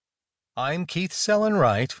I'm Keith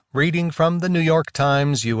Sellenwright, reading from the New York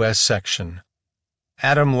Times U.S. section.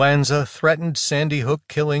 Adam Lanza threatened Sandy Hook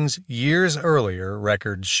killings years earlier,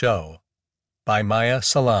 records show. By Maya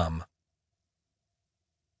Salam.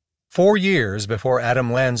 4 years before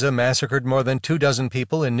Adam Lanza massacred more than 24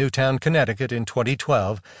 people in Newtown, Connecticut in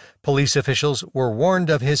 2012, police officials were warned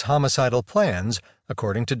of his homicidal plans,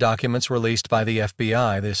 according to documents released by the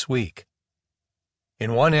FBI this week.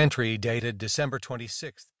 In one entry dated December 26,